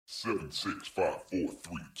Seven, 6, 5, 4, 3,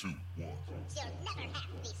 2, 1. You'll never have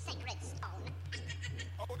the sacred stone.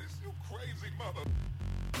 Oh, this you crazy mother.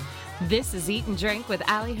 This is Eat and Drink with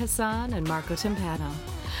Ali Hassan and Marco Timpano,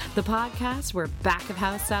 the podcast where back of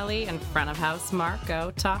house Ali and front of house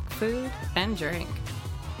Marco talk food and drink.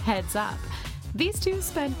 Heads up, these two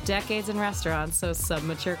spent decades in restaurants, so some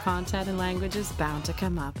mature content and language is bound to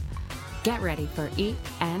come up. Get ready for Eat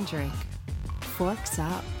and Drink. Forks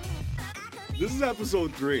up. This is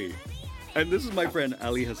episode 3, and this is my friend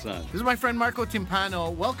Ali Hassan. This is my friend Marco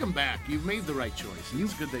Timpano. Welcome back. You've made the right choice.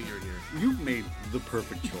 It's good that you're here. You've made the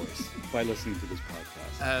perfect choice by listening to this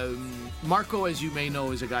podcast. Marco, as you may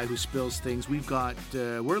know, is a guy who spills things.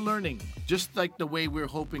 We're learning. Just like the way we're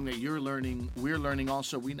hoping that you're learning, we're learning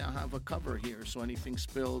also. We now have a cover here, so anything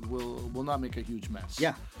spilled will not make a huge mess.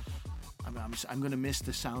 Yeah. I'm going to miss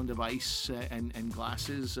the sound of ice and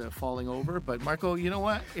glasses falling over. But, Marco, you know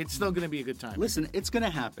what? It's still going to be a good time. Listen, it's going to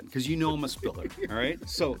happen because you know I'm a spiller, all right?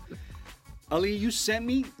 So, Ali, you sent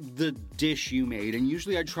me the dish you made, and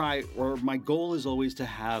usually I try, or my goal is always to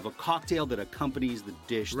have a cocktail that accompanies the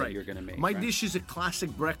dish that you're going to make. My right? dish is a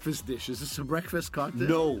classic breakfast dish. Is this a breakfast cocktail?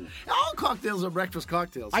 No. All cocktails are breakfast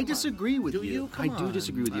cocktails. I Come on. disagree with Do you? I Come do on.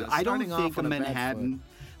 disagree with you. I don't Starting off think a on a bad Manhattan... foot.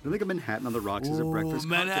 I don't think a Manhattan on the rocks is a breakfast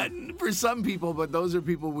cocktail. Manhattan for some people, but those are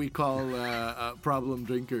people we call problem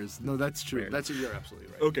drinkers. No, that's true. You're absolutely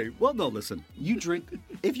right. Okay, well, no, listen. You drink,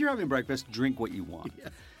 if you're having breakfast, drink what you want.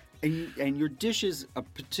 Yeah. And your dish is a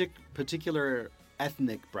particular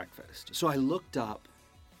ethnic breakfast. So I looked up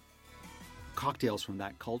cocktails from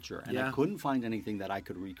that culture, and I couldn't find anything that I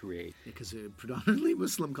could recreate. Because predominantly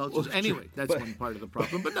Muslim cultures. Well, anyway, true, that's one part of the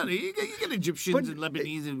problem. But no, you get Egyptians and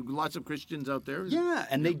Lebanese and lots of Christians out there. Yeah,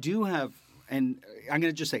 and they do have, and I'm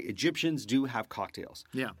going to just say, Egyptians do have cocktails.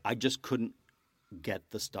 Yeah. I just couldn't get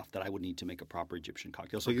the stuff that I would need to make a proper Egyptian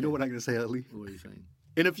cocktail. So you know what I'm going to say, Ali? What are you saying?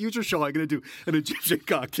 In a future show, I'm going to do an Egyptian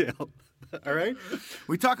cocktail. All right?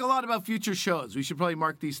 We talk a lot about future shows. We should probably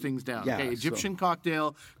mark these things down. Yeah, okay, Egyptian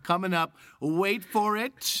cocktail coming up. Wait for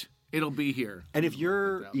it. It'll be here. And if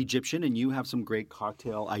you're Egyptian and you have some great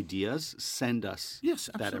cocktail ideas, send us that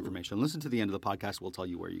absolutely. information. Listen to the end of the podcast. We'll tell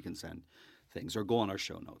you where you can send things or go on our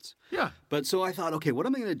show notes. Yeah. But so I thought, okay, what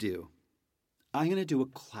am I going to do? I'm going to do a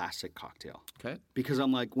classic cocktail. Okay. Because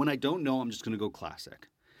I'm like, when I don't know, I'm just going to go classic.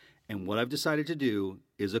 And what I've decided to do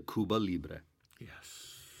is a Cuba Libre. Yes.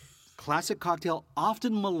 Classic cocktail,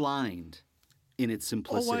 often maligned in its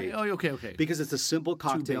simplicity. Okay. Because it's a simple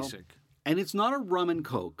cocktail. Too basic. And it's not a rum and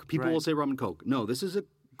coke. People will say rum and coke. No, this is a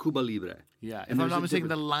Cuba Libre. Yeah. And If I'm there's not a mistaken,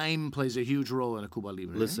 the difference. lime plays a huge role in a Cuba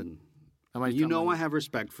Libre. Listen, Am I you know telling I have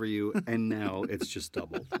respect for you, and now it's just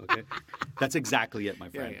doubled, okay? That's exactly it, my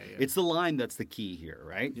friend. Yeah. It's the lime that's the key here,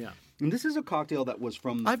 right? Yeah. And this is a cocktail that was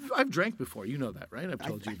from... I've drank before. You know that, right? I've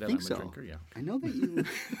told you I that think I'm so. a drinker. Yeah. I know that you...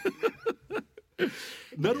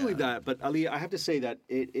 Not only that, but Ali, I have to say that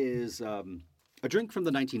it is a drink from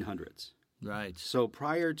the 1900s. Right. So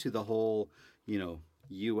prior to the whole,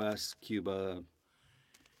 U.S., Cuba...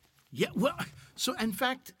 Yeah, well, so in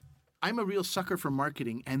fact, I'm a real sucker for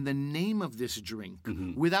marketing, and the name of this drink,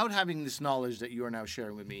 without having this knowledge that you are now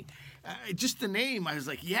sharing with me, just the name, I was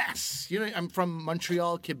like, yes. I'm from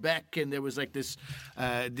Montreal, Quebec, and there was like this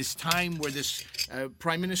time where this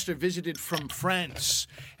prime minister visited from France,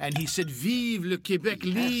 and he said, "Vive le Québec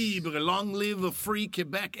libre, long live a free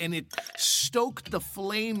Quebec," and it stoked the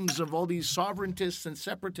flames of all these sovereigntists and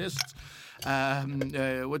separatists.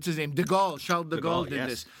 What's his name? Charles de Gaulle did yes.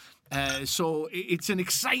 this. So it's an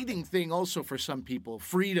exciting thing also for some people.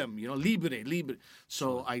 Freedom, libre.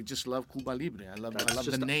 So I just love Cuba Libre. I love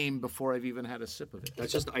the name before I've even had a sip of it.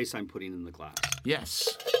 That's just ice I'm putting in the glass.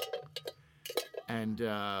 Yes. And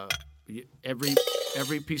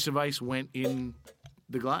every piece of ice went in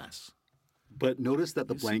the glass. But notice that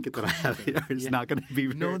the blanket that I have here is not going to be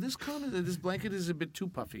very... No, this blanket is a bit too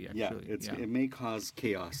puffy, actually. Yeah, it may cause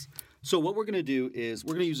chaos. So what we're going to do is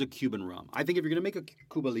we're going to use a Cuban rum. I think if you're going to make a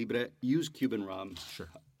Cuba Libre, use Cuban rum, Sure.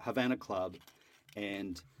 Havana Club,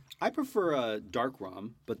 and I prefer a dark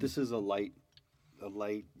rum, but this is a light,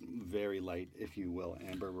 very light, if you will,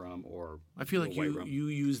 amber rum or I feel like white rum. you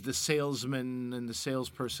use the salesman and the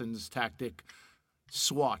salesperson's tactic,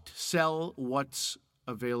 SWOT, sell what's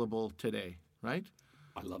available today, right?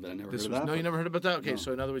 I love it. I never heard of that. No, you never heard about that? Okay, No.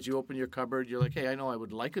 so in other words, you open your cupboard, you're like, hey, I know I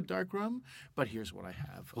would like a dark rum, but here's what I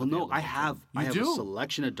have. Well, no, available. I have a do?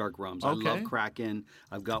 selection of dark rums. I Okay. love Kraken.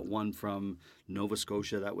 I've got one from Nova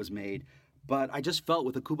Scotia that was made. But I just felt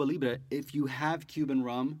with a Cuba Libre, if you have Cuban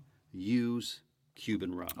rum, use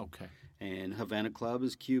Cuban rum. Okay. And Havana Club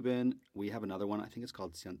is Cuban. We have another one. I think it's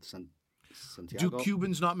called Santiago. Do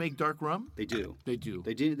Cubans not make dark rum? They do. They do.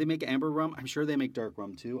 They do. They make amber rum. I'm sure they make dark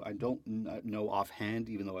rum too. I don't know offhand,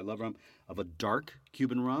 even though I love rum, of a dark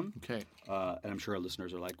Cuban rum. Okay. And I'm sure our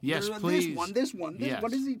listeners are like, Yes, "This please. This one. Yes.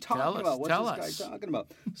 What is he talking Tell us, about? What's tell this guy us." talking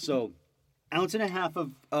about?" So, ounce and a half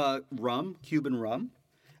of rum, Cuban rum.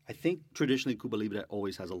 I think traditionally Cuba Libre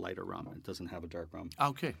always has a lighter rum. It doesn't have a dark rum.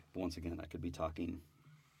 Okay. But once again, I could be talking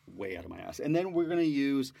way out of my ass. And then we're going to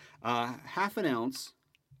use half an ounce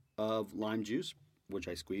of lime juice, which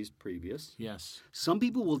I squeezed previous. Yes. Some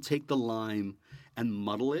people will take the lime and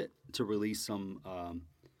muddle it to release some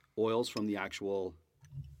oils from the actual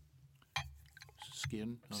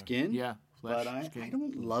Skin. skin. Yeah. Flesh, But I skin.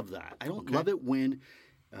 don't love that. I don't Okay. love it when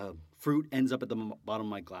fruit ends up at the bottom of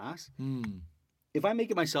my glass. If I make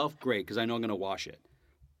it myself, great, because I know I'm going to wash it.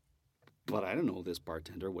 But I don't know this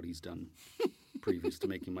bartender, what he's done previous to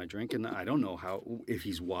making my drink, and I don't know if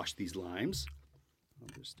he's washed these limes. I'll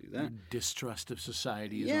just do that. Distrust of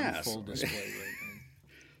society is Yes. on full display right now.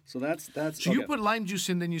 So that's. So you okay. put lime juice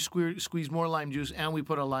in, then you squeeze more lime juice, and we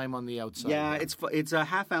put a lime on the outside. Yeah, there. it's a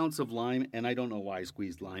half ounce of lime, and I don't know why I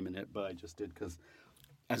squeezed lime in it, but I just did because,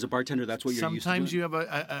 as a bartender, that's what you're used to. Sometimes doing. you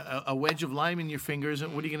have a wedge of lime in your fingers,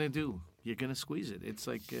 and what are you going to do? You're going to squeeze it. It's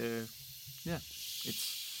like,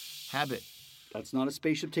 it's habit. That's not a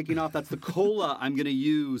spaceship taking off. That's the cola I'm going to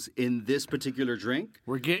use in this particular drink.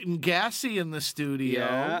 We're getting gassy in the studio.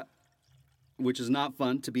 Yeah, which is not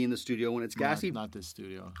fun to be in the studio when it's gassy. Not this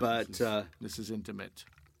studio. But this is intimate.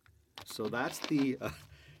 so that's the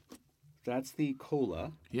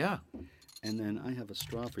cola, Yeah. and then I have a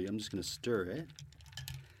straw for you. I'm just going to stir it,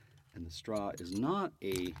 and the straw is not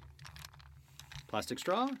a plastic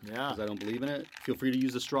straw. Yeah. Because I don't believe in it. Feel free to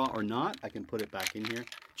use a straw or not. I can put it back in here.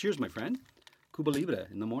 Cheers, my friend. Cuba Libre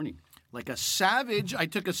in the morning. Like a savage, I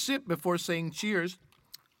took a sip before saying cheers.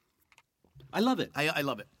 I love it. I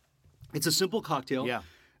love it. It's a simple cocktail. Yeah.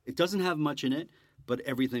 It doesn't have much in it, but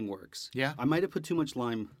everything works. Yeah. I might have put too much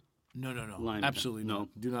lime. No. Lime. Absolutely No.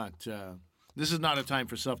 Do not. This is not a time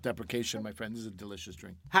for self-deprecation, my friend. This is a delicious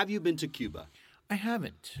drink. Have you been to Cuba? I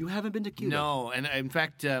haven't. You haven't been to Cuba? No, and in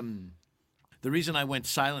fact, the reason I went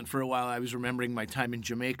silent for a while, I was remembering my time in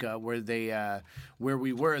Jamaica, where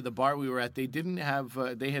we were, the bar we were at. They didn't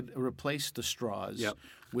have. They had replaced the straws Yep.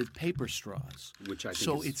 with paper straws, Which I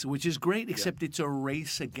think is- which is great. Except it's a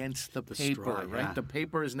race against the paper, straw, right? yeah. The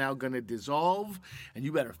paper is now going to dissolve, and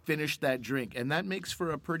you better finish that drink, and that makes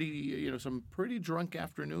for a some pretty drunk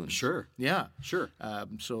afternoons. Sure. Yeah. Sure.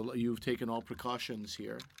 So you've taken all precautions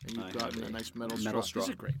here, and you've I gotten have a nice metal metal straw. straw. This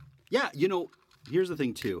is great. Yeah, here's the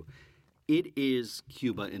thing too. It is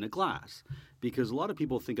Cuba in a glass because a lot of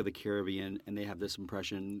people think of the Caribbean and they have this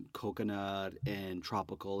impression coconut and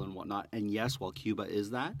tropical and whatnot. And yes, while Cuba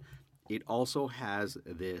is that, it also has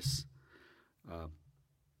this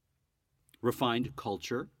refined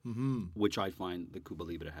culture, which I find the Cuba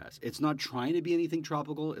Libre has. It's not trying to be anything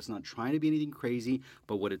tropical. It's not trying to be anything crazy.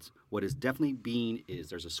 But what is definitely being is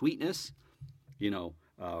there's a sweetness,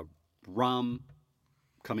 rum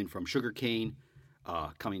coming from sugarcane.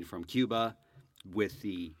 Coming from Cuba, with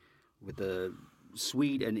the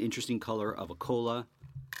sweet and interesting color of a cola,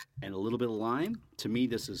 and a little bit of lime. To me,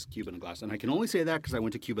 this is Cuba in a glass, and I can only say that because I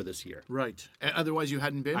went to Cuba this year. Right. Otherwise, you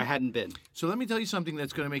hadn't been? I hadn't been. So let me tell you something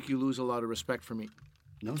that's going to make you lose a lot of respect for me.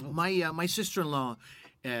 No. My sister-in-law,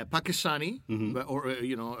 Pakistani,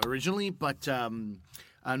 originally, but an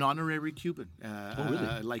honorary Cuban.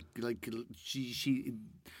 Really? Like she.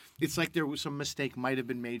 It's like there was some mistake might have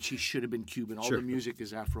been made. She should have been Cuban. All Sure. the music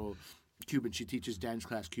is Afro-Cuban. She teaches dance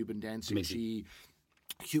class, Cuban dancing. Amazing.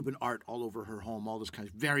 Cuban art all over her home, all this kind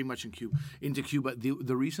of very much into Cuba.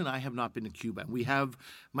 The reason I have not been to Cuba, we have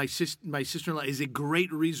my sister-in-law is a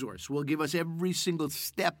great resource. Will give us every single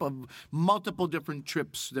step of multiple different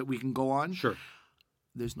trips that we can go on. Sure.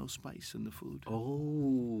 There's no spice in the food.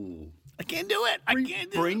 Oh. I can't do it. I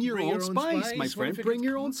can't do it. Bring your own spice, my What friend. if it Bring gets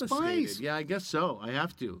your own confiscated? spice. Yeah, I guess so. I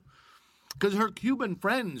have to. Because her Cuban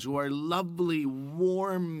friends, who are lovely,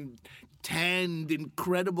 warm, tanned,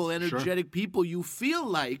 incredible, energetic people, you feel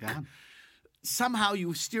like somehow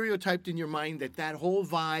you stereotyped in your mind that whole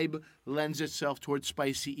vibe lends itself towards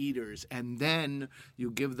spicy eaters. And then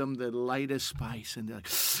you give them the lightest spice, and they're like,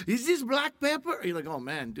 is this black pepper? You're like, oh,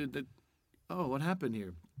 man, dude, what happened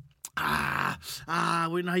here?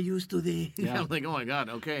 We're not used to this. Yeah. I'm like, oh my God,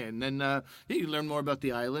 okay. And then you learn more about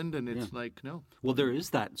the island, and it's like, no. Well, there is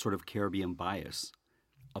that sort of Caribbean bias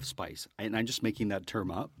of spice. And I'm just making that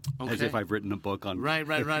term up as Okay. if I've written a book on Right.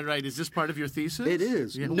 Is this part of your thesis? It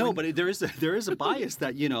is. Yeah, No, but there is a bias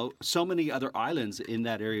that, so many other islands in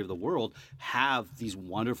that area of the world have these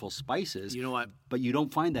wonderful spices. You know what? But you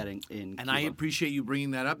don't find that in And Cuba. I appreciate you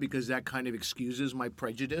bringing that up because that kind of excuses my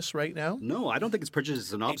prejudice right now. No, I don't think it's prejudice.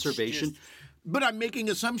 It's an observation. But I'm making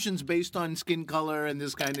assumptions based on skin color and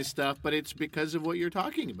this kind of stuff, but it's because of what you're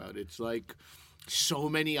talking about. It's like so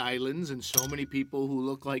many islands and so many people who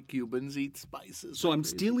look like Cubans eat spices. So I'm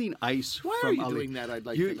stealing ice Why from are you Ali. doing that? I'd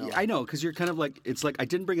like to know. I know, because you're kind of like, it's like I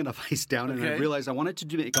didn't bring enough ice down, and I Okay. realized I wanted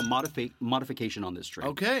to make a modification on this drink.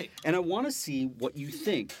 Okay. And I want to see what you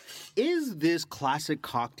think. Is this classic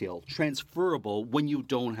cocktail transferable when you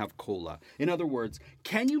don't have cola? In other words,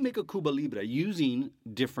 can you make a Cuba Libre using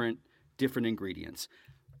different ingredients?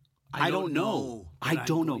 I don't know. but I I'm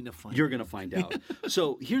don't know. going to find You're out. going to find out.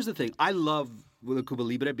 So here's the thing. I love the Cuba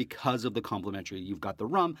Libre because of the complementary. You've got the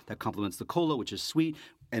rum that complements the cola, which is sweet,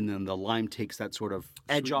 and then the lime takes that sort of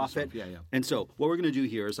edge off it. Yeah. And so what we're going to do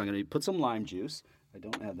here is I'm going to put some lime juice. I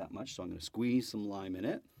don't have that much, so I'm going to squeeze some lime in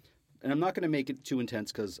it. And I'm not going to make it too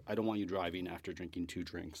intense because I don't want you driving after drinking 2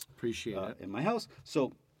 drinks. Appreciate it. In my house.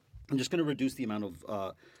 So I'm just going to reduce the amount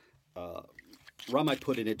of rum I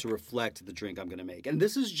put in it to reflect the drink I'm going to make. And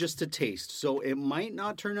this is just to taste, so it might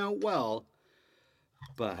not turn out well,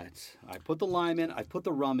 but I put the lime in, I put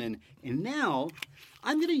the rum in, and now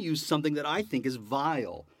I'm going to use something that I think is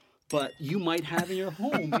vile, but you might have in your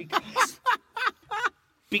home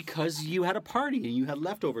because you had a party and you had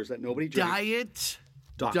leftovers that nobody drank. Diet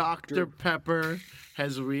Dr. Dr. Pepper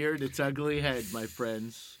has reared its ugly head, my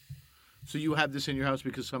friends. So you have this in your house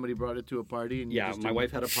because somebody brought it to a party? And you Yeah, just my didn't-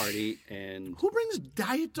 wife had a party, and Who brings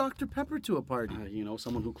Diet Dr. Pepper to a party?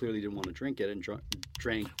 someone who clearly didn't want to drink it and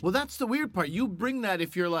drank. Well, that's the weird part. You bring that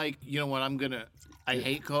if you're like, you know what, I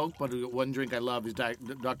hate Coke, but one drink I love is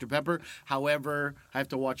Dr. Pepper. However, I have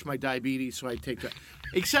to watch my diabetes, so I take that.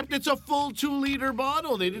 Except it's a full 2-liter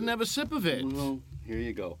bottle. They didn't have a sip of it. Well, here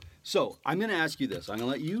you go. So I'm going to ask you this. I'm going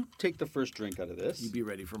to let you take the first drink out of this. You be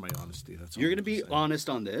ready for my honesty. That's all You're I'm going to be saying. honest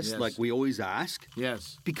on this, Yes. like we always ask,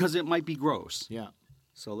 Yes. because it might be gross. Yeah.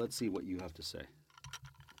 So let's see what you have to say.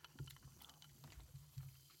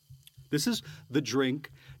 This is the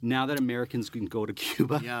drink now that Americans can go to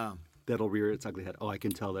Cuba. Yeah. That'll rear its ugly head. Oh, I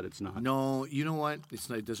can tell that it's not. No, you know what? It's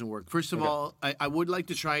not, it doesn't work. First of all, I would like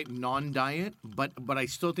to try it non-diet, but I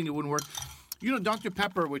still think it wouldn't work. You know, Dr.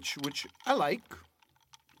 Pepper, which I like,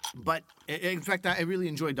 but in fact, I really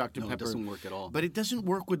enjoy Dr. No, it Pepper. doesn't work at all. But it doesn't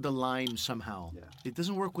work with the lime somehow. Yeah. It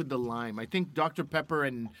doesn't work with the lime. I think Dr. Pepper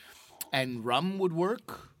and rum would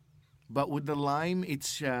work, but with the lime,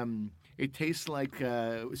 it tastes like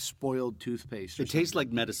spoiled toothpaste. Or It tastes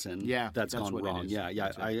like medicine. Yeah, that's that's gone what it wrong. is. Yeah.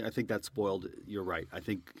 That's I think that's spoiled. You're right. I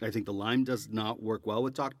think the lime does not work well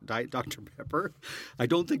with Diet Dr Pepper. I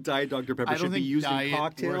don't think Diet Dr Pepper I should don't be think used diet in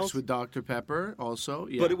cocktails. works with Dr. Pepper also.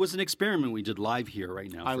 Yeah. But it was an experiment we did live here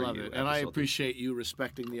right now. I for love you, it, and I episode. appreciate you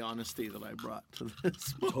respecting the honesty that I brought to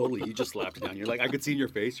this. Totally, you just slapped it down. You're like, I could see in your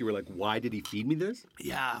face. You were like, "Why did he feed me this?"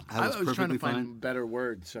 Yeah, I was trying perfectly to find fine. better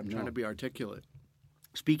words. I'm trying to be articulate.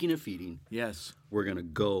 Speaking of feeding, Yes, we're gonna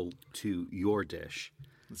go to your dish.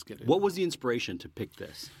 let's get it. What was the inspiration to pick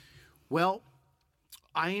this? Well,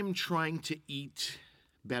 I am trying to eat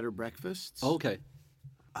better breakfasts. Okay.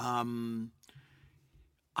 I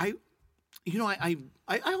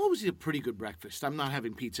always eat a pretty good breakfast. I'm not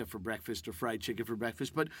having pizza for breakfast or fried chicken for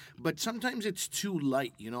breakfast, but sometimes it's too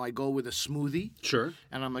light. You know, I go with a smoothie. Sure.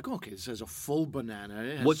 And I'm like, okay, this has a full banana.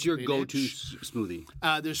 It has What's your spinach. go-to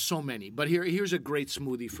smoothie? There's so many, but here's a great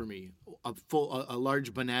smoothie for me: a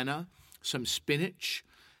large banana, some spinach,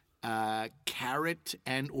 carrot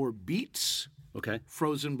and/or beets, Okay.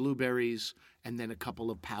 frozen blueberries, and then a couple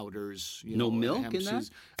of powders. No milk hemp in that?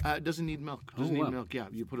 seeds. It doesn't need milk. Doesn't wow. need milk. Yeah,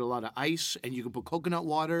 you put a lot of ice, and you can put coconut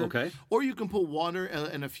water. Okay. Or you can put water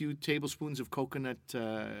and a few tablespoons of coconut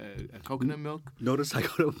milk. Notice I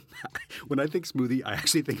go to when I think smoothie, I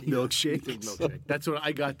actually think milkshake. Think milkshake. That's what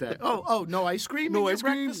I got. That. Oh, no ice cream. No in your ice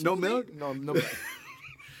cream? breakfast No smoothie? milk? No milk.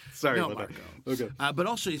 Sorry No, about Marco. that. Okay. But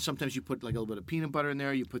also, sometimes you put like a little bit of peanut butter in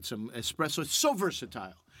there. You put some espresso. It's so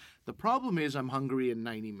versatile. The problem is I'm hungry in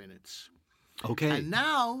 90 minutes. Okay. And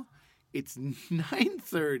now it's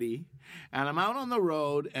 9:30, and I'm out on the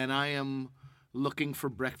road, and I am looking for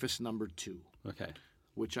breakfast number 2, Okay.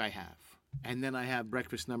 which I have. And then I have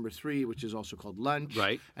breakfast number 3, which is also called lunch.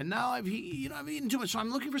 Right. And now I've eaten too much, so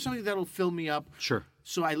I'm looking for something that'll fill me up. Sure.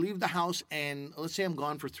 So I leave the house, and let's say I'm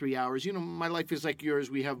gone for 3 hours. You know, my life is like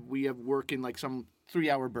yours. We have work in like some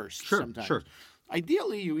 3-hour bursts Sure, sometimes. sure.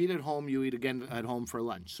 Ideally, you eat at home. You eat again at home for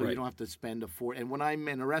lunch, so Right. you don't have to spend a 4. And when I'm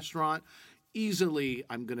in a restaurant, easily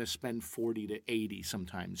I'm going to spend 40 to 80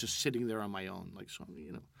 sometimes just sitting there on my own. Like, so,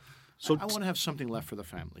 So I want to have something left for the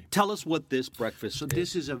family. Tell us what this breakfast So is.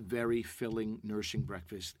 this is a very filling, nourishing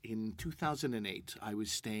breakfast. In 2008, I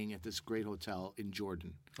was staying at this great hotel in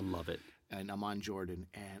Jordan. I love it. And I'm on Jordan,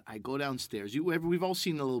 and I go downstairs. We've all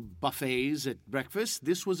seen the little buffets at breakfast.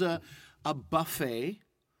 This was a buffet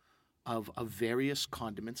of various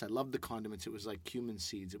condiments. I love the condiments. It was like cumin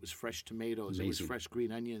seeds. It was fresh tomatoes. It was Amazing. fresh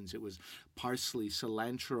green onions. It was parsley,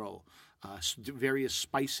 cilantro, various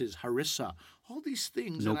spices, harissa, all these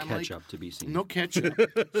things. No and I'm ketchup to be seen. No ketchup.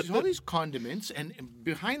 There's all these condiments, and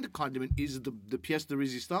behind the condiment is the pièce de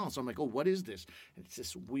résistance. I'm like, oh, what is this? And it's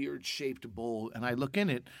this weird shaped bowl, and I look in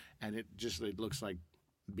it, and it looks like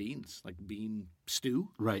beans, like bean stew.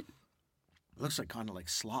 Right. It looks like kind of like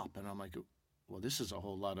slop, and I'm like, well, this is a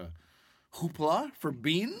whole lot of hoopla for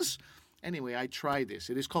beans. Anyway, I try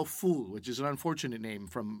this. It is called foul, which is an unfortunate name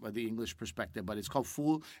from the English perspective, but it's called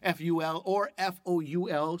foul, F-U-L, or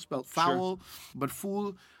F-O-U-L, spelled foul. But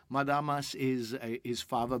foul, madamas, is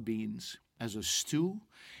fava beans as a stew.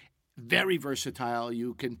 Very versatile.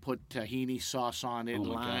 You can put tahini sauce on it,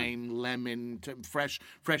 lime, lemon,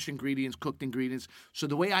 fresh ingredients, cooked ingredients. So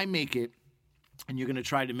the way I make it, and you're going to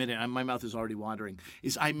try it in a minute, and my mouth is already watering,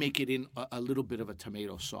 is I make it in a little bit of a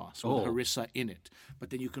tomato sauce with harissa in it. But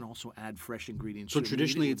then you can also add fresh ingredients. So to it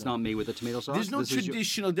traditionally it's not made with a tomato sauce? There's no This is your-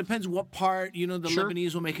 traditional. Depends what part. The Sure.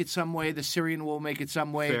 Lebanese will make it some way. The Syrian will make it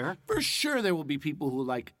some way. Fair. For sure there will be people who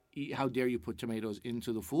like, how dare you put tomatoes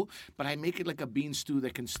into the foul. But I make it like a bean stew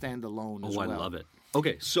that can stand alone as Oh, well. I love it.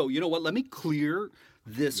 Okay, so you know what? Let me clear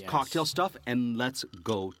this Yes. cocktail stuff and let's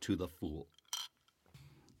go to the fool.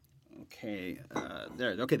 Okay,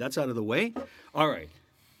 there. Okay, that's out of the way. All right.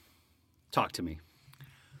 Talk to me.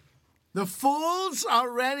 The fools are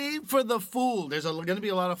ready for the fool. There's going to be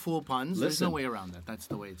a lot of fool puns. There's no Listen. way around that. That's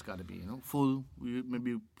the way it's got to be. Fool.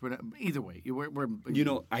 Either way. You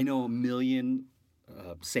know, I know a million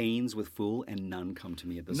sayings with fool, and none come to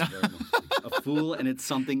me at this very moment. A fool and it's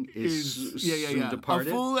something is soon departed.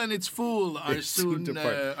 A fool and its fool are It's soon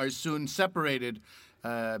soon separated.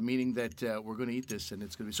 Meaning that we're going to eat this, and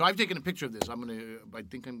it's going to be. So I've taken a picture of this. I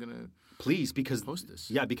think I'm going to. Please, because Post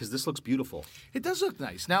this. Yeah, because this looks beautiful. It does look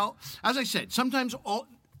nice. Now, as I said, sometimes all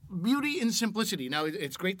beauty in simplicity. Now,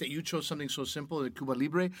 it's great that you chose something so simple, the Cuba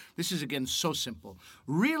Libre. This is again so simple.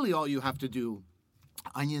 Really, all you have to do: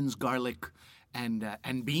 onions, garlic, and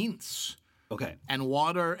beans. Okay. And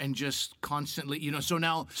water, and just constantly, So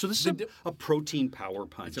now, So this is a protein power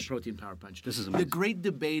punch. It's a protein power punch. This is The amazing. great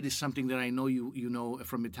debate is something that I know you know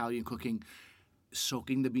from Italian cooking,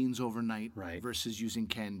 soaking the beans overnight Right. versus using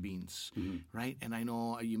canned beans, right? And I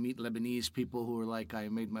know you meet Lebanese people who are like, I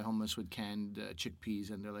made my hummus with canned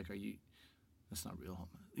chickpeas, and they're like, that's not real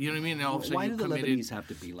hummus. You know what I mean? And all of a sudden Why you do the committed- Lebanese have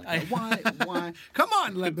to be like that? Why? Come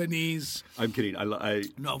on, Lebanese. I'm kidding.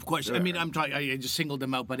 No, of course. I mean, I'm talking. I just singled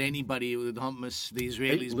them out, but anybody with hummus, the Hey,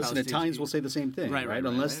 Israelis, listen, Palestinians- Italians will say the same thing, Right, right?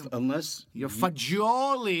 right, right. Unless your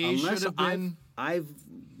fagioli should unless have been. I've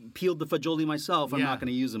peeled the fagioli myself, I'm Yeah. not going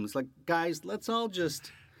to use them. It's like, guys, let's all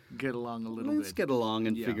just Get along a little let's bit. get along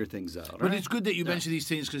and Yeah. figure things out. But right? it's good that you mention these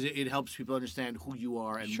things because it helps people understand who you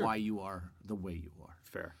are and Sure. why you are the way you are.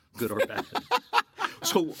 Fair, good or bad.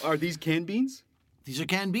 So, are these canned beans? These are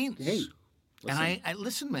canned beans. Hey, and I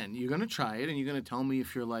listen, man. You're gonna try it, and you're gonna tell me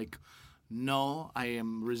if you're like, no, I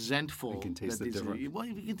am resentful. can taste that the these are-" difference. Well,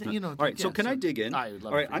 you can, All right. So, can I dig in? I would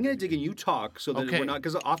love All right. for you I'm to going to dig in. You talk so that Okay. we're not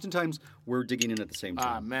because oftentimes we're digging in at the same time.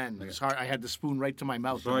 Ah, man, it's hard. I had the spoon right to my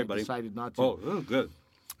mouth. Sorry, and I buddy. decided not to. Oh, good.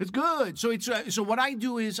 It's good. So so what I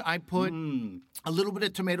do is I put a little bit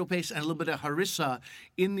of tomato paste and a little bit of harissa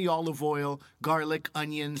in the olive oil, garlic,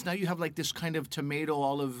 onions. Now you have like this kind of tomato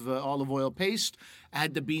olive oil paste.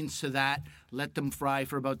 Add the beans to that. Let them fry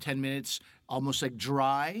for about 10 minutes, almost like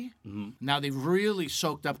dry. Now they've really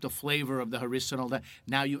soaked up the flavor of the harissa and all that.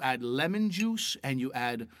 Now you add lemon juice and you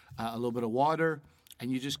add a little bit of water. And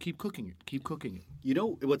you just keep cooking it. Keep cooking it. You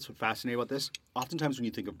know what's fascinating about this? Oftentimes when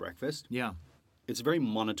you think of breakfast, Yeah. it's very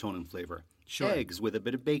monotone in flavor. Sure. Eggs with a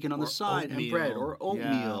bit of bacon on the side and bread, oatmeal. or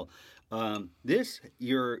oatmeal.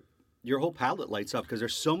 Your whole palate lights up because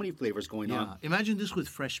there's so many flavors going Yeah. on. Imagine this with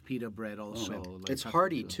fresh pita bread also. like It's tucked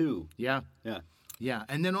hearty into- too. Yeah. Yeah. Yeah,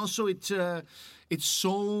 and then also it's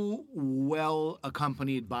so well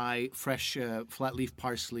accompanied by fresh flat leaf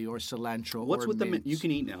parsley or cilantro. What's or with the mint. mint? You can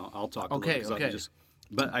eat now. I'll talk. Okay, a little, 'cause I okay.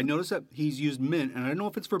 But I noticed that he's used mint, and I don't know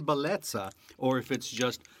if it's for bellezza or if it's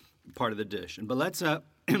just part of the dish. And bellezza,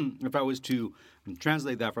 if I was to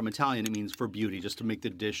translate that from Italian, it means for beauty, just to make the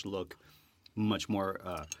dish look much more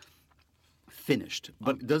finished.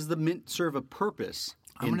 But does the mint serve a purpose?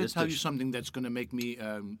 I'm in going to this tell you dish? something that's going to make me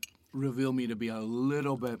reveal me to be a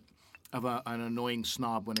little bit of an annoying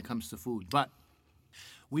snob when it comes to food. But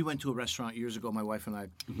we went to a restaurant years ago, my wife and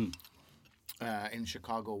I, in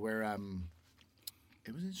Chicago, where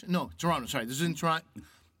it was Toronto. Sorry, this is in Toronto.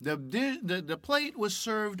 The plate was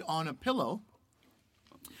served on a pillow.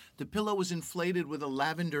 The pillow was inflated with a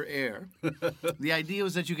lavender air. The idea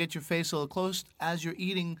was that you get your face a little close. As you're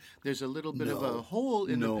eating, there's a little bit of a hole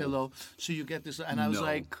in the pillow, so you get this. And I was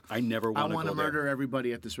like, I never want to want to go there. murder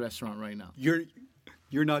everybody at this restaurant right now.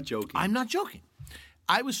 You're not joking. I'm not joking.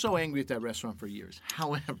 I was so angry at that restaurant for years.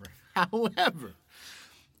 However,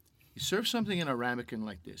 you serve something in a ramekin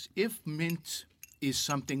like this. If mint is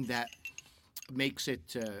something that makes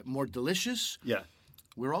it more delicious, Yeah.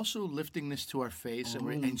 we're also lifting this to our face,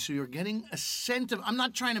 and so you're getting a scent of. I'm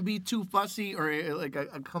not trying to be too fussy or like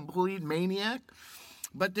a complete maniac,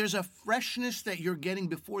 but there's a freshness that you're getting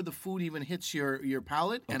before the food even hits your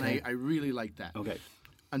palate, and I really like that. Okay.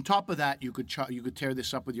 On top of that, you could tear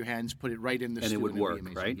this up with your hands, put it right in the And stew, it would it'd be work,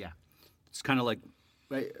 amazing. right? Yeah. It's kind of like,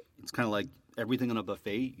 right? It's kind of like everything on a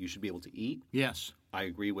buffet you should be able to eat. Yes. I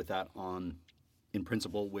agree with that in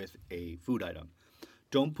principle with a food item.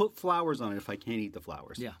 Don't put flowers on it if I can't eat the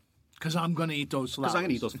flowers. Yeah. Because I'm going to eat those flowers. Because I'm going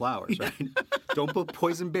to eat those flowers, right? Don't put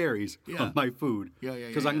poison berries on my food. Yeah, yeah,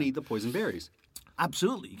 Because yeah, I'm going to yeah. eat the poison berries.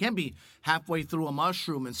 Absolutely. You can't be halfway through a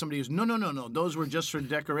mushroom and somebody goes, no. Those were just for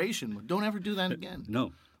decoration. Don't ever do that again.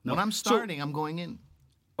 No. When I'm starting, I'm going in.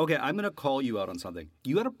 Okay, I'm going to call you out on something.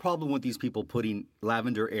 You had a problem with these people putting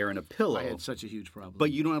lavender air in a pillow. I had such a huge problem.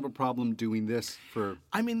 But you don't have a problem doing this for...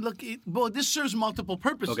 I mean, look, this serves multiple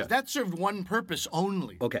purposes. Okay. That served one purpose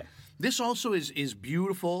only. Okay. This also is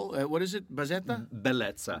beautiful. What is it? Bazzetta?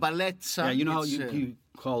 Bellezza. Bellezza. Yeah, you know how It's, you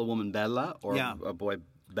call a woman bella or Yeah. a boy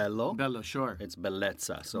bello? Bello, sure. It's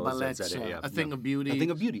bellezza. So Bellezza, a thing of beauty. A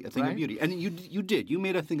thing of beauty. A thing right? of beauty. And you did. You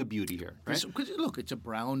made a thing of beauty here, right? Because look, it's a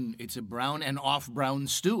brown and off brown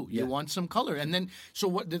stew. You want some color, and then so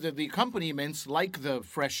what? The accompaniments, like the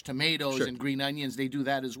fresh tomatoes and green onions, they do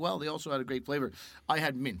that as well. They also had a great flavor. I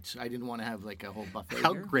had mint. I didn't want to have like a whole buffet.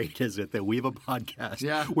 How here. great is it that we have a podcast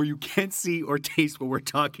Yeah. where you can't see or taste what we're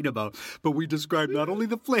talking about, but we describe not only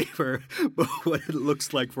the flavor, but what it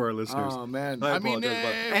looks like for our listeners. Oh, man. I I mean, apologize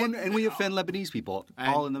about and we offend Lebanese people.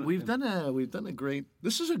 All in the We've done a great.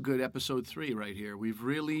 This is a good episode 3 right here. We've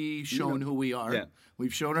really shown who we are. Yeah.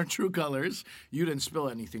 We've shown our true colors. You didn't spill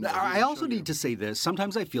anything. though. We I didn't also show you. need to say this.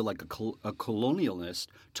 Sometimes I feel like a colonialist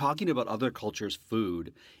talking about other cultures'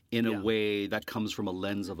 food in a way that comes from a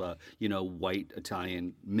lens of a white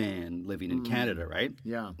Italian man living in Canada, right?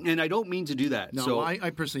 Yeah. And I don't mean to do that. No, so, I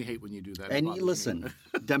personally hate when you do that. It and bothers me. listen,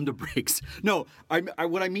 them to breaks. No,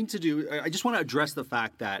 what I mean to do, I just want to address the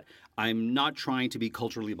fact that I'm not trying to be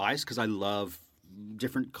culturally biased because I love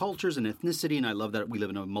different cultures and ethnicity, and I love that we live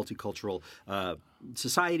in a multicultural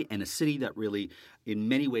society and a city that really, in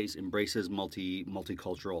many ways, embraces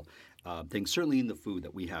multicultural things. Certainly in the food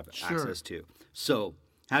that we have access to. So,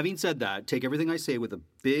 having said that, take everything I say with a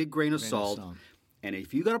big grain of salt. And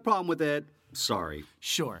if you got a problem with it, sorry.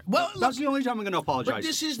 Sure. Well, That's the only time I'm going to apologize. but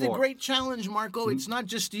this is the for. great challenge, Marco. It's not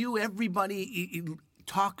just you. Everybody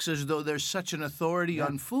talks as though there's such an authority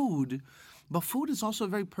on food, but food is also a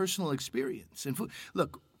very personal experience. And food,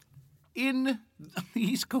 look, in the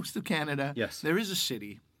east coast of Canada, Yes. there is a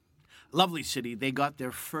city. Lovely city. They got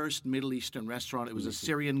their first Middle Eastern restaurant. It was a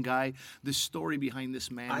Syrian guy. The story behind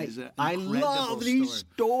this man is an I incredible love these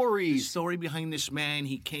story. The stories. story behind this man,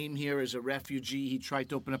 he came here as a refugee. He tried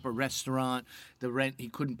to open up a restaurant. The rent, he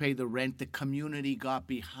couldn't pay the rent. The community got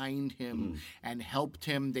behind him and helped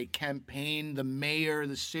him. They campaigned, the mayor,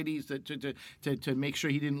 the cities, to make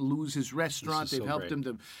sure he didn't lose his restaurant. is They've so helped great. him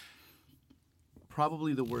to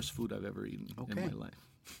probably the worst food I've ever eaten in my life.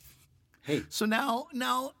 Hey, So now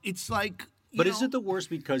it's like. but is it the worst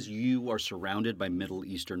because you are surrounded by Middle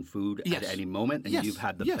Eastern food Yes. at any moment and Yes, you've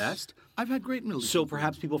had the yes. best? I've had great Middle So Eastern food.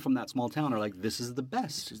 perhaps people from that small town are like, this is the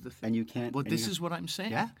best. This is the thing. And you can't. Well, and this you- is what I'm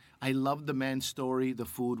saying. Yeah. I love the man's story. The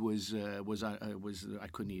food was I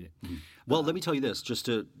couldn't eat it. Well, let me tell you this, just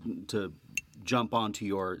to jump onto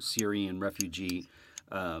your Syrian refugee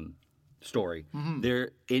story. Mm-hmm.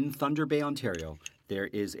 There in Thunder Bay, Ontario, there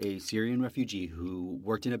is a Syrian refugee who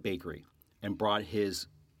worked in a bakery and brought his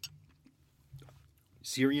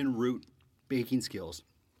Syrian root baking skills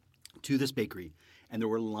to this bakery. And there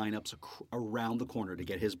were lineups around the corner to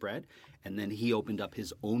get his bread. And then he opened up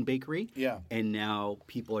his own bakery. Yeah. And now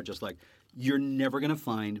people are just like, you're never going to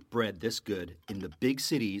find bread this good in the big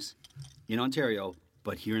cities in Ontario,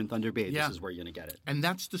 but here in Thunder Bay, Yeah. this is where you're going to get it. And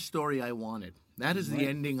that's the story I wanted. That is the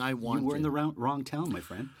ending I wanted. You were in the wrong town, my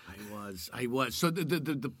friend. I was. So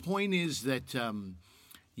the point is that,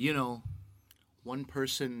 one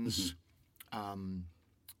person's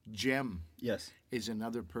gem Yes. is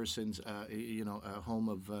another person's, a home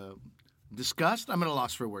of disgust. I'm at a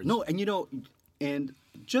loss for words. No, and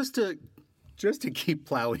just to keep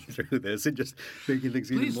plowing through this and just making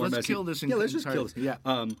things even Please, more let's messy. kill this Yeah, let's just kill this.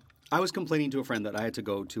 entirely. Yeah. I was complaining to a friend that I had to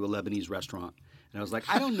go to a Lebanese restaurant, and I was like,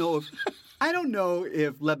 I don't know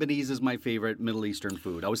if Lebanese is my favorite Middle Eastern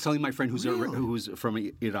food. I was telling my friend who's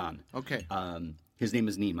from Iran. Okay. His name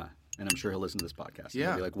is Nima, and I'm sure he'll listen to this podcast. Yeah.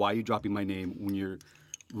 He'll be like, why are you dropping my name when you're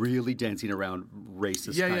really dancing around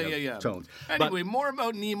racist kind of tones? Anyway, more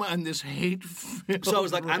about Nima and this hate. So I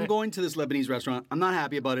was like, I'm going to this Lebanese restaurant. I'm not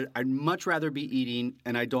happy about it. I'd much rather be eating,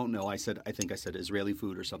 and I don't know. I think I said Israeli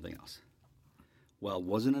food or something else. Well,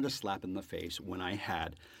 wasn't it a slap in the face when I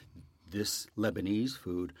had this Lebanese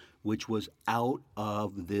food, which was out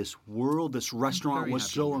of this world? This restaurant was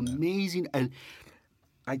so amazing. And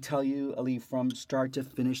I tell you, Ali, from start to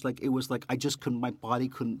finish, like it was like I just couldn't, my body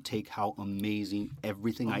couldn't take how amazing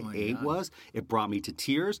everything I ate was. It brought me to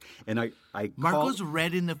tears. And I Marco's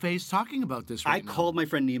red in the face talking about this right now. I called my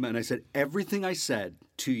friend Nima and I said, everything I said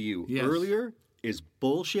to you earlier is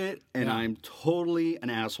bullshit, and I'm totally an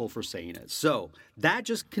asshole for saying it. So that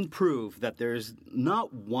just can prove that there's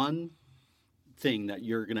not one thing that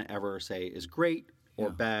you're going to ever say is great or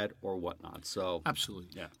bad or whatnot. So Absolutely.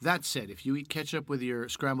 Yeah. That said, if you eat ketchup with your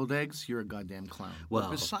scrambled eggs, you're a goddamn clown. Well-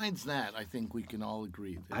 But besides that, I think we can all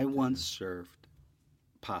agree that I once served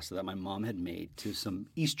pasta that my mom had made to some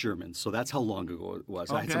East Germans. So that's how long ago it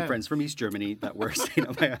was. I had some Okay. friends from East Germany that were staying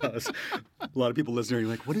at my house. A lot of people listening are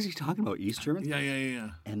like, what is he talking about, East Germans?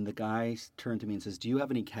 Yeah. And the guy turned to me and says, do you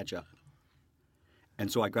have any ketchup?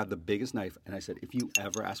 And so I grabbed the biggest knife and I said, if you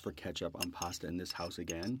ever ask for ketchup on pasta in this house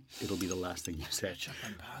again, it'll be the last thing you say. Ketchup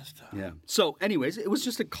on pasta. Yeah. So anyways, it was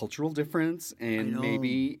just a cultural difference. And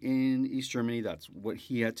maybe in East Germany, that's what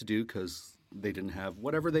he had to do because they didn't have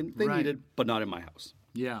whatever they Right. needed, but not in my house.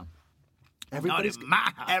 Yeah. Everybody's, in my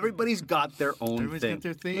house. everybody's got their own Everybody's thing. got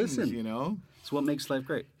their things, Listen, you know? it's what makes life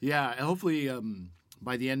great. Yeah, and hopefully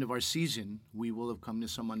by the end of our season, we will have come to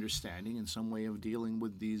some understanding and some way of dealing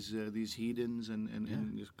with these heathens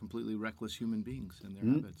and just completely reckless human beings and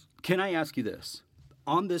their habits. Can I ask you this?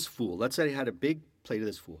 On this fool, let's say I had a big plate of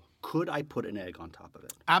this fool. Could I put an egg on top of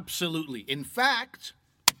it? Absolutely. In fact,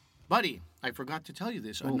 buddy, I forgot to tell you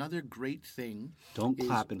this. Another great thing. Don't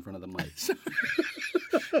clap in front of the mic.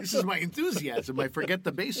 This is my enthusiasm. I forget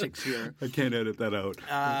the basics here. I can't edit that out.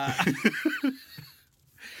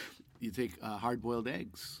 You take hard-boiled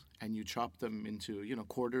eggs and you chop them into,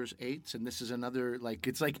 quarters, eighths, and this is another,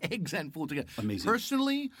 it's like eggs and food together. Amazing.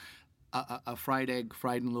 Personally, a fried egg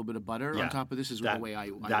fried in a little bit of butter on top of this is the way I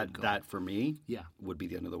would go. That for me Yeah. would be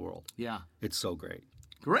the end of the world. Yeah. It's so great.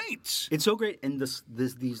 Great. It's so great. And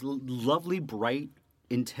these lovely, bright,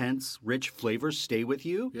 intense, rich flavors stay with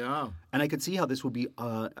you. Yeah. And I could see how this would be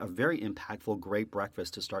a very impactful, great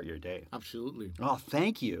breakfast to start your day. Absolutely. Oh,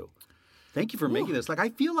 thank you. Thank you for making this. I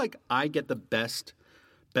feel like I get the best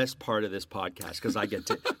part of this podcast because I get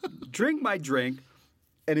to drink my drink,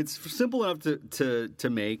 and it's simple enough to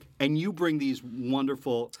make, and you bring these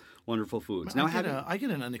wonderful, wonderful foods. Now, I get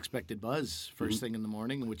an unexpected buzz first thing in the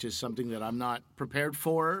morning, which is something that I'm not prepared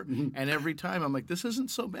for. And every time I'm like, this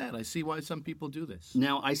isn't so bad. I see why some people do this.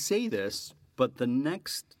 Now, I say this, but the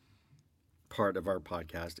next part of our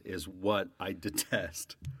podcast is what I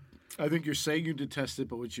detest. I think you're saying you detest it,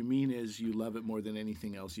 but what you mean is you love it more than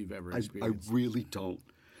anything else you've ever I experienced. really don't.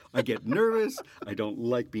 I get nervous. I don't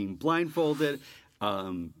like being blindfolded.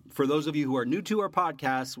 For those of you who are new to our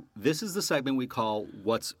podcast, this is the segment we call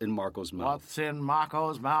What's in Marco's Mouth. What's in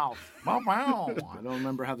Marco's mouth? Bow, bow. I don't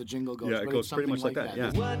remember how the jingle goes. Yeah, it but goes it's pretty something much like that,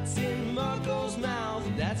 yeah. What's in Marco's mouth?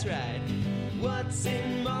 That's right. What's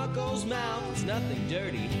in Marco's mouth? It's nothing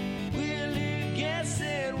dirty. Will he guess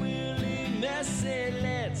it? Will he mess it?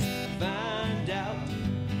 Let's find out.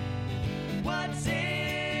 What's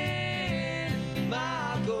in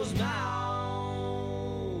Marco's mouth?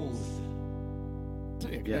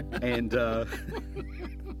 Yeah,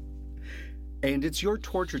 and it's your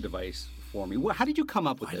torture device for me. How did you come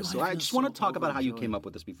up with Why this? do So I I feel just want so to talk about how you overjoyed? came up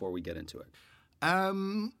with this before we get into it.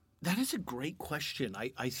 That is a great question.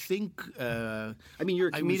 I think. I mean, you're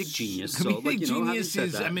a comedic genius. So, Comedic having genius said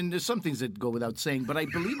is. that- I mean, there's some things that go without saying, but I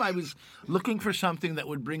believe I was looking for something that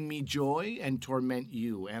would bring me joy and torment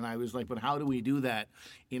you, and I was like, but how do we do that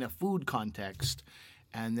in a food context?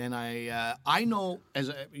 And then I know as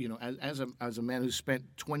a man who spent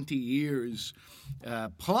 20 years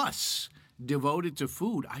plus devoted to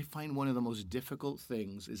food, I find one of the most difficult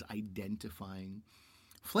things is identifying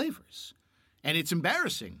flavors. And it's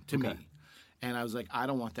embarrassing to me. And I was like, I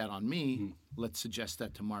don't want that on me. Let's suggest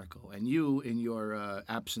that to Marco. And you, in your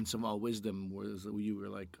absence of all wisdom, you were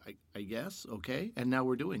like, I guess, okay. And now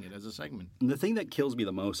we're doing it as a segment. And the thing that kills me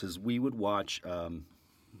the most is we would watch.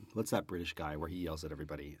 What's that British guy where he yells at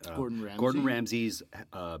everybody? Gordon Ramsay? Gordon Ramsay's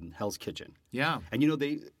Hell's Kitchen. Yeah. And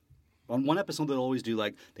they on one episode they'll always do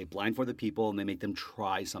like they blindfold the people and they make them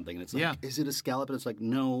try something and it's like, is it a scallop? And it's like,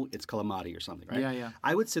 no, it's calamari or something, right? Yeah.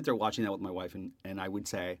 I would sit there watching that with my wife and I would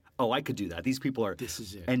say, oh, I could do that. These people are. This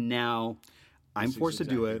is it. And now I'm forced to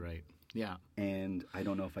do it. Right. Yeah. And I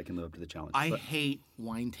don't know if I can live up to the challenge. I hate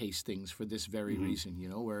wine tastings for this very reason,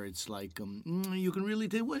 where it's like, you can really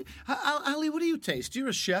do what? Ali, what do you taste? You're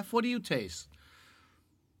a chef. What do you taste?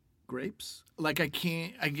 Grapes. Like I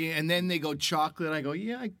can't. And then they go chocolate. I go,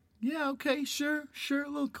 yeah, okay, sure, a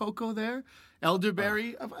little cocoa there.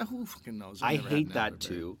 Elderberry. Who fucking knows? I I've never had hate an that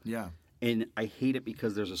elderberry. too. Yeah. And I hate it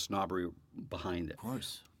because there's a snobbery behind it. Of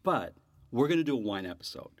course. But we're going to do a wine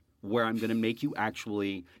episode where I'm going to make you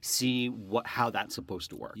actually see how that's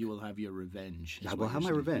supposed to work. You will have your revenge. I will have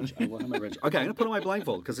my revenge. Okay, I'm going to put on my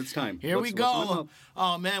blindfold because it's time. Here we What's in my go. mouth?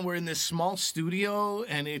 Oh man, we're in this small studio,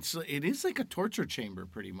 and it is like a torture chamber,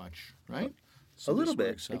 pretty much, right? So A little this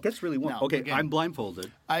bit. works out. It gets really warm. Now, Okay, again, I'm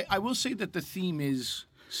blindfolded. I will say that the theme is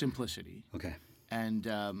simplicity, Okay. and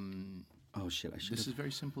Oh shit! I should. this is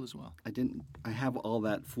very simple as well. I didn't. I have all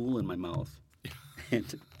that fool in my mouth, and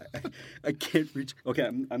I can't reach. Okay,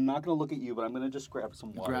 I'm not going to look at you, but I'm going to just grab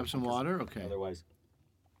some water. Grab some because water? Okay. Otherwise,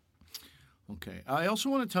 Okay. I also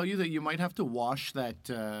want to tell you that you might have to wash that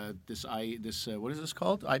what is this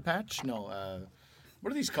called? Eye patch? No.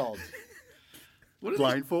 What are these called? What are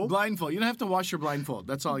Blindfold? Blindfold. You don't have to wash your blindfold.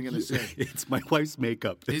 That's all I'm going to say. it's my wife's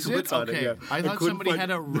makeup. Is It's it? what's on Okay. yeah. I thought couldn't somebody find-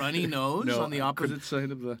 had a runny nose No, on the I opposite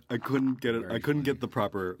side of the... I couldn't get it. I couldn't get the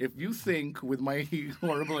proper. If you think with my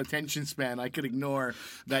horrible attention span I could ignore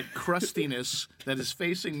that crustiness that is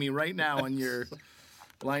facing me right now on your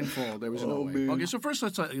blindfold, there was no way. man. Okay, so first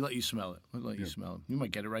let's let you smell it. I'll let you smell it. You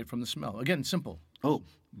might get it right from the smell. Again, simple. Oh,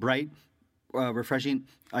 bright, refreshing.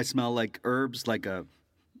 I smell like herbs, like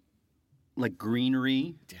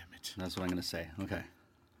greenery. Damn it. That's what I'm gonna say. Okay.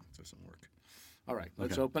 Doesn't work. All right,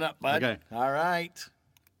 let's Okay. open up, bud. Okay. All right.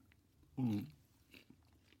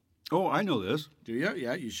 Oh, I know this. Do you?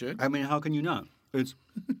 Yeah, you should. I mean, how can you not? It's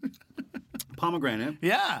pomegranate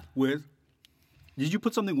Yeah. with. Did you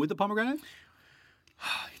put something with the pomegranate?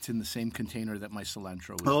 It's in the same container that my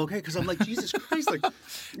cilantro was. Oh, okay, because I'm like, Jesus Christ, like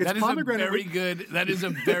it's That is a pomegranate. very good. That is a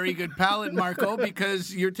very good palate, Marco,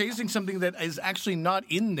 because you're tasting something that is actually not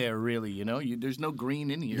in there. Really, there's no green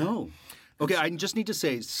in here. No. Okay, I just need to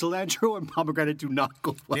say, cilantro and pomegranate do not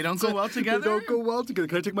go well. They don't go well together? They don't go well together.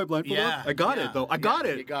 Can I take my blindfold off? I got it, though. I got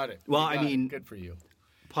it. You got it. Well, You I got it. mean, good for you.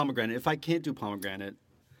 pomegranate. If I can't do pomegranate,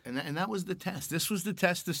 And that was the test. This was the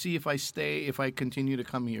test to see if I continue to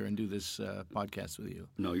come here and do this podcast with you.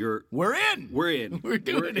 no, you're. We're in. We're in. We're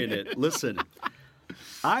doing in it. it. Listen,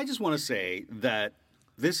 I just want to say that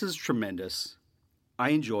this is tremendous. I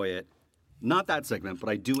enjoy it. Not that segment, but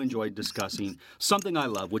I do enjoy discussing something I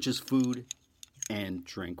love, which is food and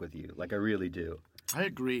drink with you. Like, I really do. I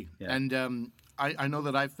agree. Yeah. And I know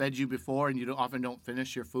that I've fed you before, and you often don't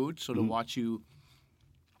finish your food. So to watch you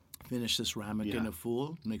finish this ramekin Yeah. of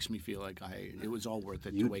fool makes me feel like it was all worth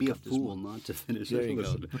it to You'd wake be a up this fool morning. not to finish There it. you go.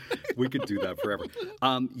 Listen, we could do that forever.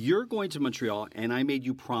 You're going to Montreal, and I made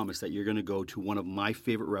you promise that you're going to go to one of my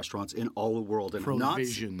favorite restaurants in all the world. And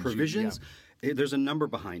Provisions. Not, Provisions. There's a number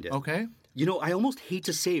behind it. Okay. I almost hate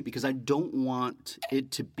to say it because I don't want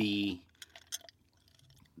it to be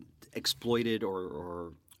exploited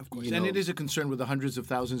or Of course. And it is a concern with the hundreds of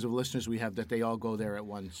thousands of listeners we have that they all go there at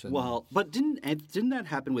once. And Well, but didn't that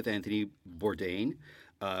happen with Anthony Bourdain,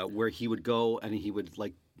 where he would go and he would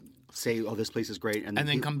like say, "Oh, this place is great," and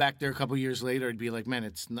then come back there a couple years later and be like, "Man,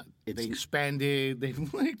 it's not." They expanded. They've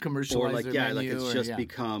commercialized or like their menu. like it's or- just yeah.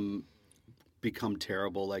 become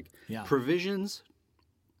terrible. Like Yeah. Provisions,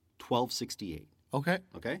 1268. Okay.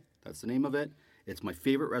 Okay, that's the name of it. It's my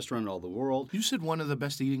favorite restaurant in all the world. You said one of the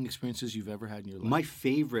best eating experiences you've ever had in your life. My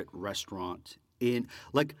favorite restaurant in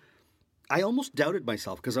like, I almost doubted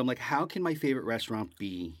myself because I'm like, how can my favorite restaurant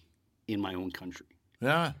be in my own country?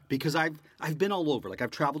 Yeah. Because I've been all over. Like I've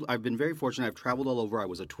traveled. I've been very fortunate. I've traveled all over. I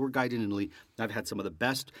was a tour guide in Italy. I've had some of the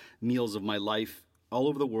best meals of my life all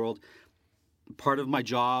over the world. Part of my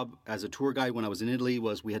job as a tour guide when I was in Italy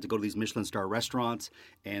was we had to go to these Michelin star restaurants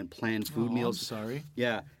and plan food meals. I'm sorry.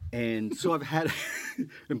 Yeah, and so I've had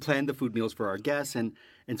and planned the food meals for our guests, and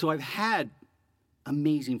so I've had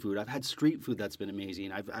amazing food. I've had street food that's been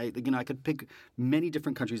amazing. I could pick many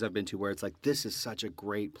different countries I've been to where it's like this is such a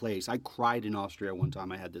great place. I cried in Austria one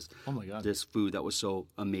time. I had this Oh my God. this food that was so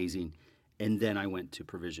amazing, And then I went to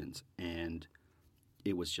Provisions, and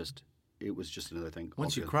it was just another thing.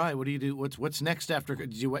 Once you altogether. cry, what do you do? What's next after?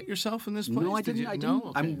 Did you wet yourself in this place? No, I Did didn't. you- I no? didn't.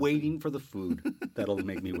 Okay. I'm waiting for the food that'll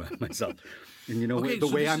make me wet myself. And you know Okay, the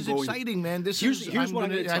so way this I'm is going. exciting, man. Here's what I'm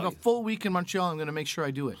gonna I have tell a you. full week in Montreal. I'm going to make sure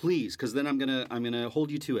I do it. Please, because then I'm gonna hold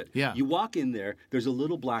you to it. Yeah. You walk in there. There's a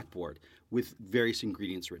little blackboard with various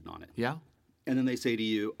ingredients written on it. Yeah. And then they say to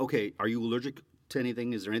you, "Okay, are you allergic to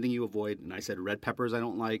anything? Is there anything you avoid?" And I said, "Red peppers I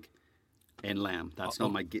don't like, and lamb. That's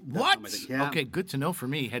not my that's What? not my thing." Yeah. Okay, good to know for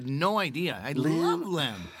me. Had no idea. I Lamb. love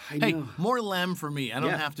lamb. I Hey, know. more lamb for me. I don't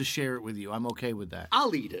Yeah. have to share it with you. I'm okay with that.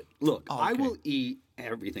 I'll eat it. Look, Oh, I okay. will eat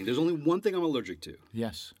everything. There's only one thing I'm allergic to: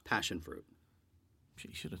 Yes. passion fruit.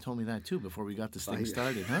 You should have told me that too before we got this thing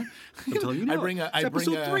started, huh? I'm telling you now. I bring a. It's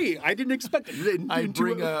episode 3. I didn't expect it. I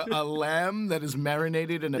bring a lamb that is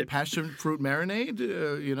marinated in a passion fruit marinade,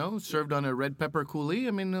 served on a red pepper coulis.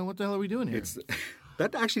 I mean, what the hell are we doing here?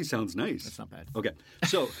 That actually sounds nice. That's not bad. Okay,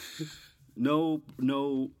 so no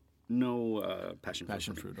passion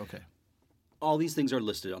Passion fruit. fruit, okay. All these things are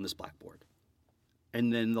listed on this blackboard,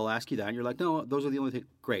 and then they'll ask you that, and you're like, no, those are the only things.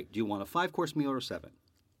 Great. Do you want a 5-course meal or 7?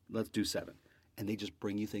 Let's do 7. And they just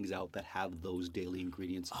bring you things out that have those daily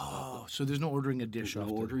ingredients. Oh, so there's no ordering a dish There's off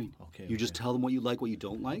no the- ordering. Okay. You just tell them what you like, what you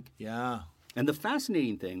don't like. Yeah. And the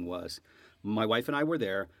fascinating thing was, my wife and I were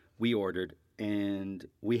there. We ordered, and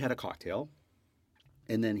we had a cocktail.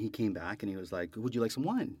 And then he came back, and he was like, "Would you like some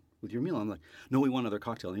wine with your meal?" I'm like, "No, we want another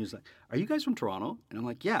cocktail." And he was like, "Are you guys from Toronto?" And I'm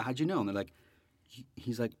like, "Yeah, how'd you know?" And they're like,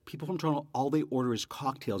 he's like, "People from Toronto, all they order is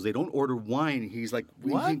cocktails. They don't order wine." He's like,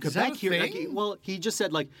 What? In Is that Quebec a here." Like, thing? well, he just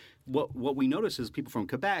said, like, what we notice is people from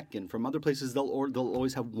Quebec and from other places, they'll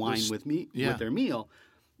always have wine with their meal.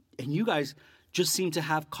 And you guys just seem to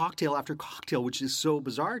have cocktail after cocktail, which is so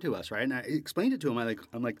bizarre to us, right? And I explained it to him.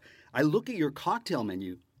 I'm like, I look at your cocktail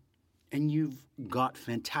menu, and you've got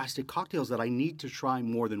fantastic cocktails that I need to try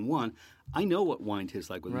more than one. I know what wine tastes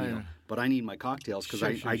like with Right. meal, but I need my cocktails because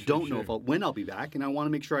I Sure, don't know when I'll be back, and I want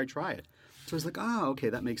to make sure I try it. So it's like, okay,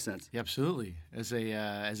 that makes sense. Yeah, absolutely. As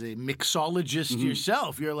a mixologist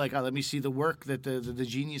yourself, you're like, let me see the work that the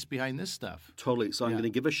genius behind this stuff. Totally. So I'm going to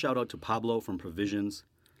give a shout out to Pablo from Provisions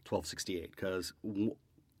 1268 because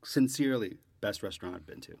sincerely, best restaurant I've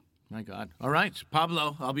been to. My God. All right,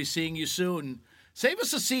 Pablo, I'll be seeing you soon. Save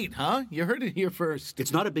us a seat, huh? You heard it here first.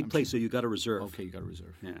 It's not a big place, so you got to reserve. Okay, you got to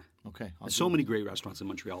reserve. Yeah. Okay. I'll So do many great restaurants in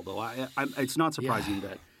Montreal, though. It's not surprising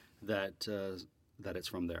that it's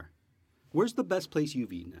from there. Where's the best place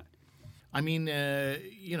you've eaten at? I mean,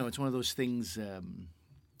 it's one of those things.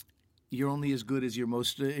 You're only as good as your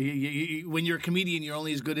most. When you're a comedian, you're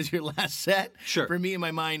only as good as your last set. Sure. For me, in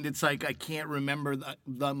my mind, it's like I can't remember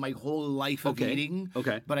my whole life of Okay. eating.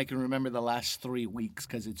 Okay. But I can remember the last 3 weeks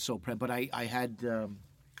because it's so. But I had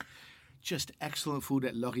just excellent food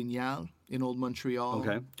at L'Orignal in Old Montreal.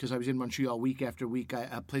 Okay. Because I was in Montreal week after week.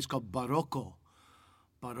 A place called Barocco.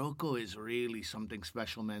 Barocco is really something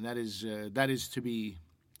special, man. That is to be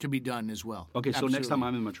done as well. Okay, so next time Absolutely.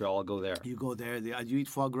 I'm in Montreal, I'll go there. You go there. You eat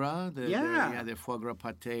foie gras? The foie gras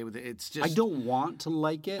pâté. It's just. I don't want to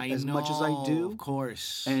like it as much as I do. Of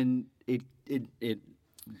course. And it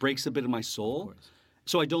breaks a bit of my soul.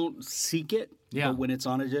 So I don't seek it. Yeah. But when it's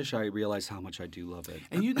on a dish, I realize how much I do love it.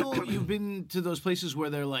 And you've been to those places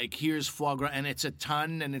where they're like, here's foie gras, and it's a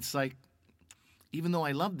ton, and it's like, even though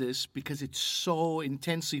I love this, because it's so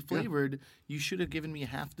intensely flavored, you should have given me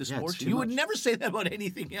half this Yeah, it's portion. too You would much. never say that about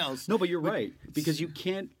anything else. No, but you're right. Because you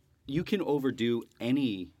can overdo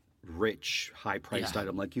any rich, high-priced Yeah.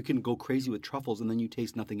 item. Like you can go crazy with truffles and then you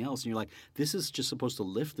taste nothing else. And you're like, this is just supposed to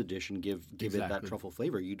lift the dish and give it that Exactly. truffle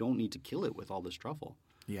flavor. You don't need to kill it with all this truffle.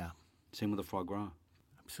 Yeah. Same with the foie gras.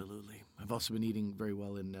 Absolutely. I've also been eating very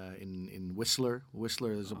well in Whistler.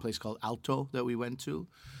 Whistler is a place called Alto that we went to.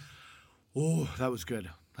 Oh, that was good.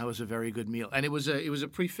 That was a very good meal, and it was a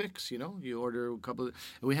prefix. You order a couple.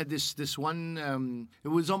 We had this one. It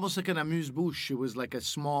was almost like an amuse-bouche. It was like a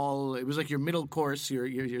small. It was like your middle course,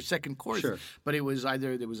 your second course. Sure. But it was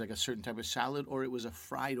either there was like a certain type of salad, or it was a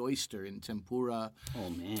fried oyster in tempura. Oh,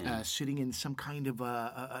 man. Sitting in some kind of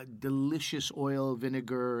a delicious oil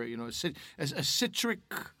vinegar. A citric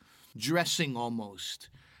dressing almost.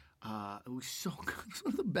 It was so good. It's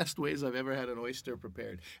one of the best ways I've ever had an oyster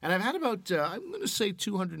prepared. And I've had about, I'm going to say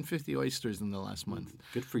 250 oysters in the last month.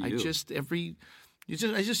 Good for you. I just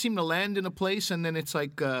seem to land in a place and then it's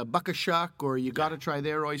like buck a shock, or you got to try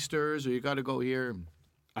their oysters, or you got to go here.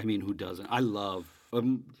 I mean, who doesn't? I love.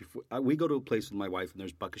 We go to a place with my wife and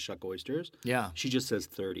there's Buckashuck oysters. Yeah. She just says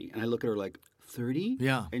 30, and I look at her like 30?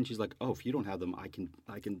 Yeah. And she's like, oh, if you don't have them, I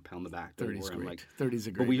can pound the back. Don't 30's worry. I'm great. like, 30's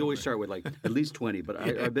a great But we always number. start with like at least 20. But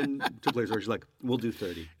I've been to places where she's like, we'll do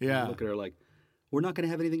 30. Yeah. And I look at her like, we're not going to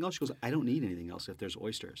have anything else. She goes, I don't need anything else if there's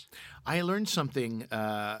oysters. I learned something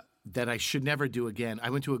that I should never do again. I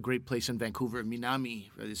went to a great place in Vancouver, Minami,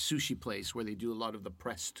 this sushi place where they do a lot of the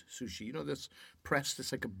pressed sushi. You know this pressed?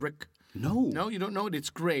 It's like a brick. No. No, you don't know it? It's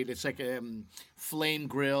great. It's like flame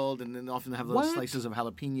grilled, and then often they have little What? slices of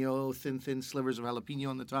jalapeno, thin slivers of jalapeno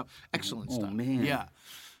on the top. Excellent Oh, stuff. man. Yeah.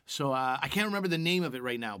 So I can't remember the name of it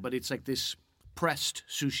right now, but it's like this pressed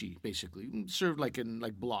sushi, basically, served like in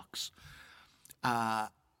like blocks.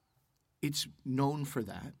 It's known for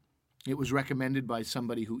that. It was recommended by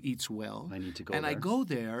somebody who eats well. I need to go And I there. go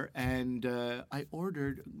there, and I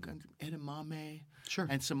ordered edamame Sure.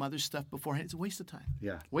 and some other stuff beforehand. It's a waste of time.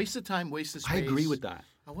 Yeah. Waste of time, waste of space. I agree with that.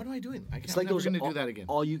 What am I doing? It's I'm like never those going to do that again.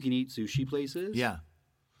 all you can eat sushi places. Yeah.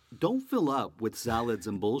 Don't fill up with salads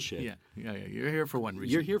and bullshit. Yeah. You're here for one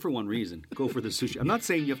reason. You're here for one reason. Go for the sushi. I'm not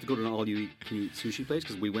saying you have to go to an all-you-can-eat sushi place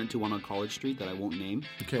because we went to one on College Street that I won't name.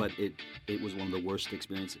 Okay. But it was one of the worst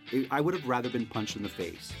experiences. I would have rather been punched in the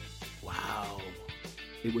face. Wow.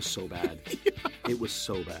 It was so bad. It was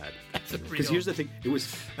so bad. Because real- here's the thing. It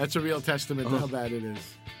was That's a real testament to how bad it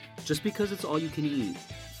is. just because it's all you can eat,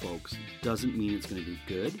 folks, doesn't mean it's going to be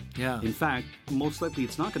good. Yeah. In fact, most likely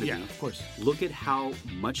it's not going to Yeah, be. of course. Look at how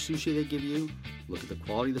much sushi they give you. Look at the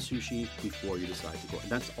quality of the sushi before you decide to go.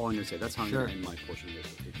 That's all I'm going to say. That's how I'm going to end my portion of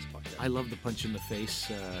this podcast. I love the punch in the face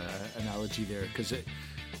analogy there because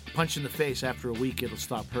punch in the face after a week it'll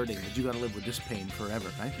stop hurting, but you got to live with this pain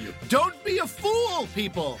forever, right? Don't be a fool,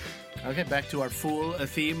 people. Okay, back to our fool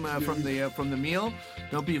theme from the meal.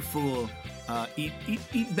 Don't be a fool. Eat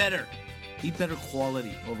better. Eat better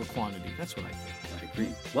quality over quantity. That's what I think. I agree.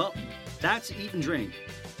 Well, that's Eat and Drink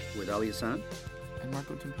with Ali Hassan. And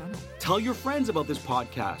Marco Timpano. Tell your friends about this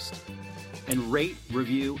podcast and rate,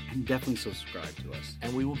 review, and definitely subscribe to us.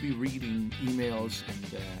 And we will be reading emails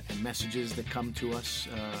and messages that come to us,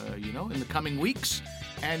 in the coming weeks.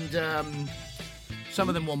 And some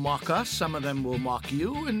of them will mock us, some of them will mock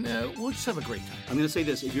you, and we'll just have a great time. I'm going to say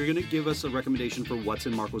this. If you're going to give us a recommendation for what's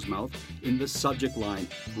in Marco's mouth, in the subject line,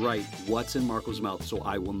 write what's in Marco's mouth so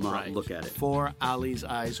I will not look at it. For Ali's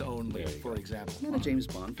eyes only, for example. Isn't that a James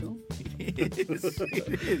Bond film? It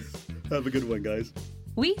is. Have a good one, guys.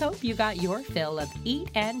 We hope you got your fill of Eat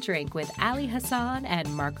and Drink with Ali Hassan and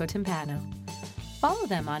Marco Timpano. Follow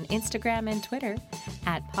them on Instagram and Twitter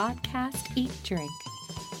at Podcast Eat Drink.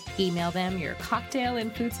 Email them your cocktail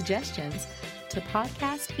and food suggestions to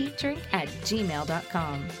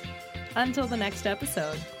podcasteatdrink@gmail.com. Until the next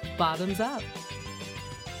episode, bottoms up.